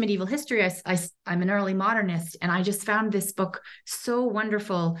 I teach medieval history. I'm an early modernist, and I just found this book so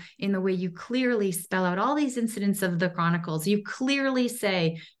wonderful in the way you clearly spell out all these incidents of the chronicles. You clearly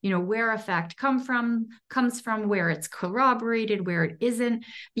say, where a fact comes from, where it's corroborated, where it isn't.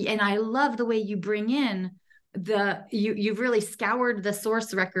 And I love the way you bring in you've really scoured the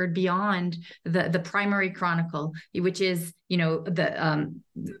source record beyond the primary chronicle, which is,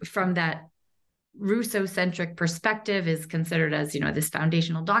 from that Russo-centric perspective is considered as, this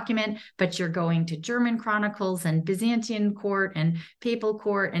foundational document, but you're going to German chronicles and Byzantine court and papal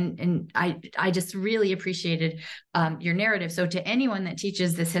court. And I just really appreciated your narrative. So to anyone that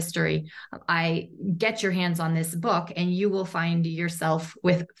teaches this history, I get your hands on this book and you will find yourself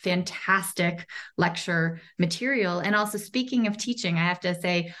with fantastic lecture material. And also, speaking of teaching, I have to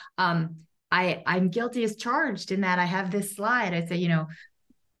say, I'm guilty as charged in that I have this slide. I say,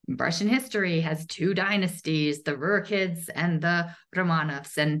 Russian history has two dynasties, the Rurikids and the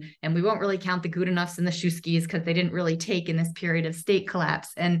Romanovs, and we won't really count the Gudanovs and the Shuskis because they didn't really take in this period of state collapse.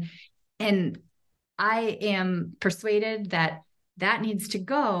 And I am persuaded that needs to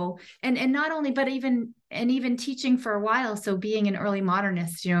go. And not only, but even teaching for a while. So being an early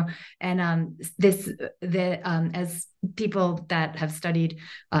modernist, and as people that have studied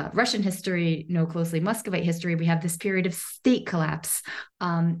Russian history know closely Muscovite history, we have this period of state collapse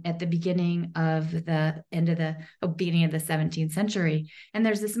at the beginning of the 17th century. And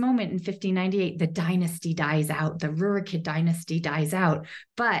there's this moment in 1598, the dynasty dies out, the Rurikid dynasty dies out,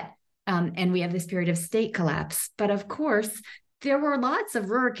 and we have this period of state collapse. But of course, there were lots of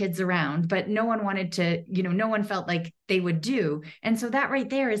Rurikids around, but no one wanted to, no one felt like they would do. And so that right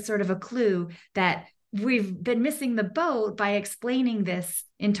there is sort of a clue that we've been missing the boat by explaining this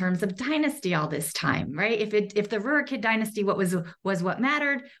in terms of dynasty all this time, right? If the Rurikid dynasty was what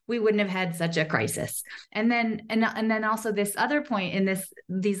mattered, we wouldn't have had such a crisis. And then also this other point in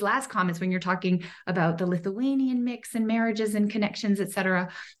these last comments, when you're talking about the Lithuanian mix and marriages and connections, et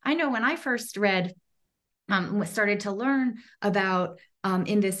cetera. I know when I first started to learn about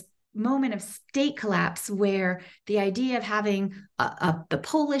in this moment of state collapse, where the idea of having the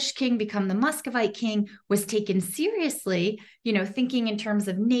Polish king become the Muscovite king was taken seriously, thinking in terms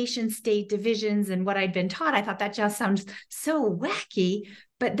of nation state divisions and what I'd been taught, I thought that just sounds so wacky.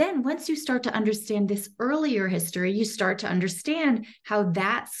 But then once you start to understand this earlier history, you start to understand how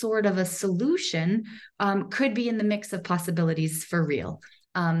that sort of a solution could be in the mix of possibilities for real.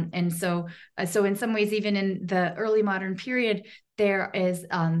 And so in some ways, even in the early modern period, there is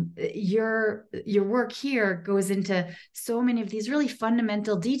your work here goes into so many of these really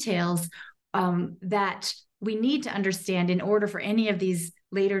fundamental details that we need to understand in order for any of these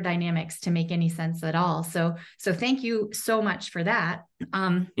later dynamics to make any sense at all. So thank you so much for that.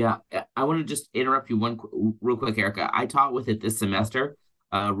 Yeah, I want to just interrupt you real quick, Erica. I taught with it this semester.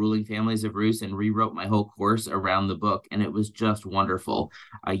 Ruling Families of Rus, and rewrote my whole course around the book, and it was just wonderful.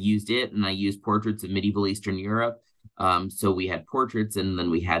 I used it, and I used portraits of medieval Eastern Europe. So we had portraits, and then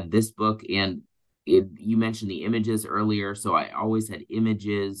we had this book, and you mentioned the images earlier, so I always had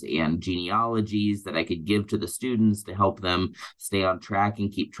images and genealogies that I could give to the students to help them stay on track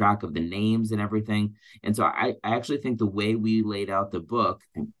and keep track of the names and everything. And so I actually think the way we laid out the book,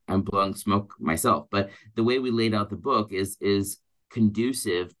 I'm blowing smoke myself, but the way we laid out the book is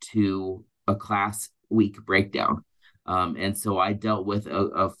conducive to a class week breakdown. And so I dealt with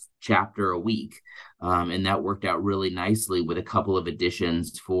a chapter a week, and that worked out really nicely with a couple of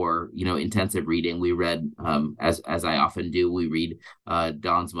additions for, intensive reading. We read, as I often do, we read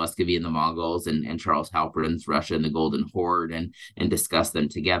Don's Muscovy and the Mongols and Charles Halperin's Russia and the Golden Horde and discuss them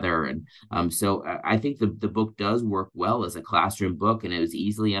together. And so I think the book does work well as a classroom book, and it was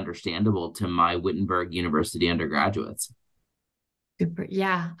easily understandable to my Wittenberg University undergraduates. Super.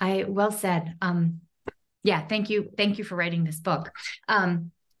 Yeah, well said. Yeah, thank you. Thank you for writing this book.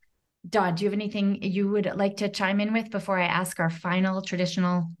 Don, do you have anything you would like to chime in with before I ask our final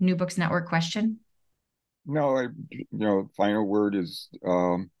traditional New Books Network question? No, final word is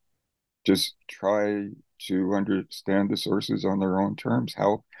just try to understand the sources on their own terms.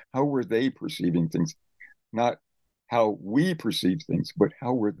 How were they perceiving things? Not how we perceive things, but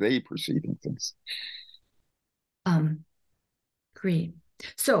how were they perceiving things? Great.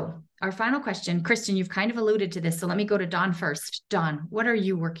 So our final question, Kristen, you've kind of alluded to this, so let me go to Don first. Don, what are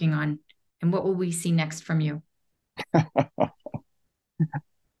you working on, and what will we see next from you?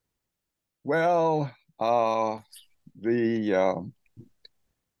 Well, the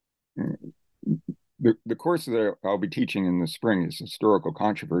course that I'll be teaching in the spring is historical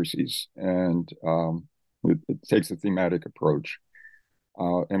controversies, and it takes a thematic approach.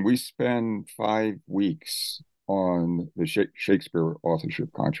 And we spend 5 weeks on the Shakespeare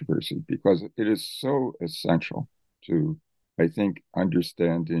authorship controversy because it is so essential to, I think,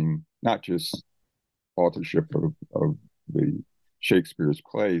 understanding not just authorship of the Shakespeare's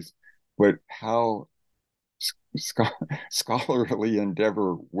plays, but how scholarly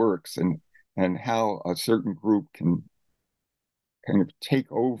endeavor works and how a certain group can kind of take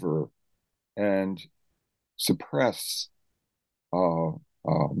over and suppress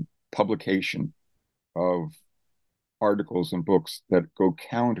publication of articles and books that go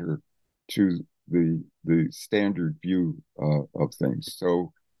counter to the standard view of things.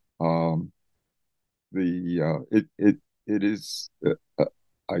 So it is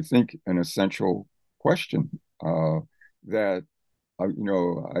I think an essential question that I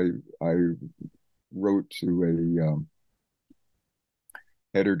wrote to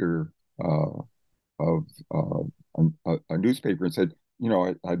a editor of a newspaper and said,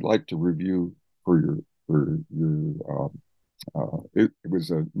 I'd like to review for your it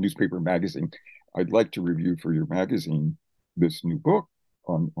was a newspaper magazine. I'd like to review for your magazine this new book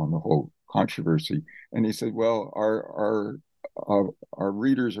on the whole controversy. And he said, well, our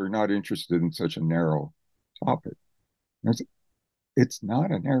readers are not interested in such a narrow topic. I said, it's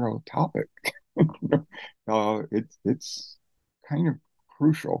not a narrow topic. It's kind of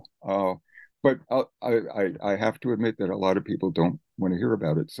crucial. But I have to admit that a lot of people don't want to hear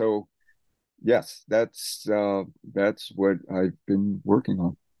about it. So yes, that's what I've been working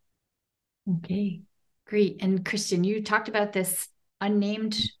on. Okay, great. And Kristen, you talked about this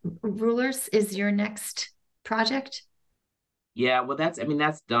unnamed rulers is your next project? Yeah, well, that's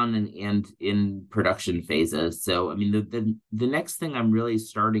done and in production phases. So, the next thing I'm really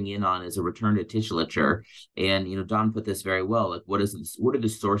starting in on is a return to titulature. And, Don put this very well. Like, what do the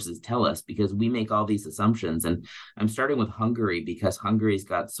sources tell us? Because we make all these assumptions. And I'm starting with Hungary because Hungary's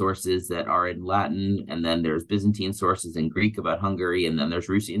got sources that are in Latin, and then there's Byzantine sources in Greek about Hungary, and then there's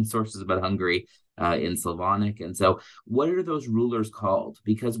Russian sources about Hungary in Slavonic. And so what are those rulers called?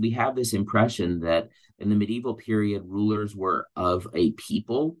 Because we have this impression that in the medieval period, rulers were of a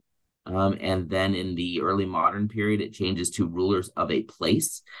people. And then in the early modern period, it changes to rulers of a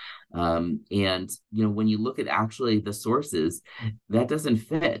place. And, when you look at actually the sources, that doesn't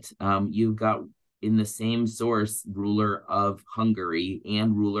fit. You've got in the same source, ruler of Hungary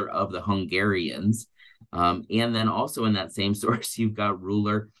and ruler of the Hungarians. And then also in that same source, you've got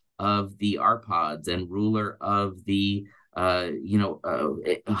ruler of the Arpads and ruler of the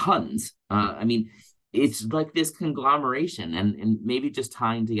Huns. It's like this conglomeration, and maybe just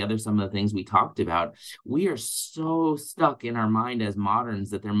tying together some of the things we talked about. We are so stuck in our mind as moderns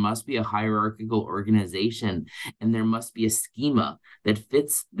that there must be a hierarchical organization and there must be a schema that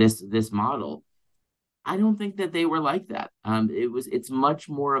fits this model. I don't think that they were like that. It's much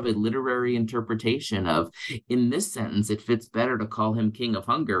more of a literary interpretation of, in this sentence, it fits better to call him king of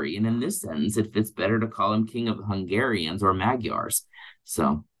Hungary. And in this sentence, it fits better to call him king of the Hungarians or Magyars.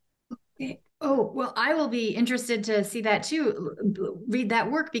 So. Oh, well, I will be interested to see that too, read that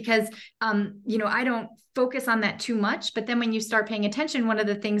work, because, I don't focus on that too much. But then when you start paying attention, one of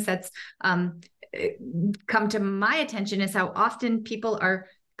the things that's come to my attention is how often people are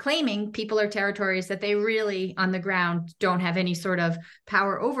claiming people or territories that they really on the ground don't have any sort of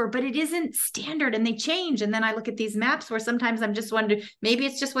power over, but it isn't standard and they change. And then I look at these maps where sometimes I'm just wondering, maybe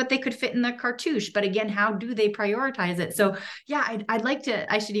it's just what they could fit in the cartouche, but again, how do they prioritize it? So yeah, I'd like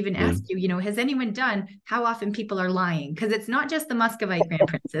to, I should even ask you, has anyone done how often people are lying? Because it's not just the Muscovite grand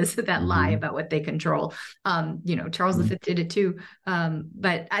princes that lie about what they control. Charles V did it too.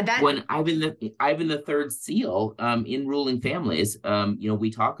 But that when Ivan the Third seal in ruling families, we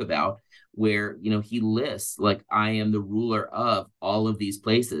talk about where he lists like, I am the ruler of all of these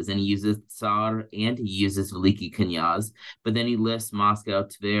places, and he uses Tsar and he uses Veliki Knyaz, but then he lists Moscow,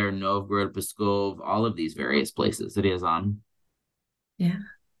 Tver, Novgorod, Pskov, all of these various places that he is on. Yeah,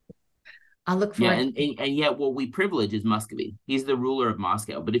 I'll look for it. And yet what we privilege is Muscovy. He's the ruler of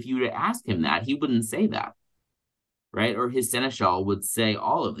Moscow, but if you were to ask him that, he wouldn't say that, right? Or his seneschal would say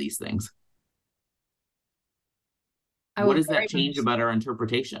all of these things. What does that change about our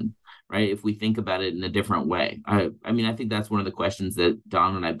interpretation, right? If we think about it in a different way. I think that's one of the questions that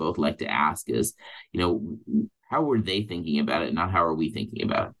Don and I both like to ask is, how were they thinking about it, not how are we thinking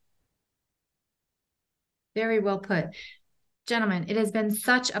about it? Very well put. Gentlemen, it has been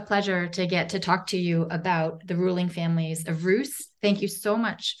such a pleasure to get to talk to you about the ruling families of Rus. Thank you so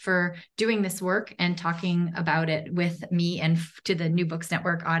much for doing this work and talking about it with me and to the New Books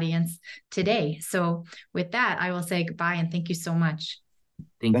Network audience today. So with that, I will say goodbye and thank you so much.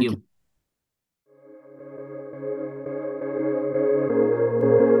 Thank you.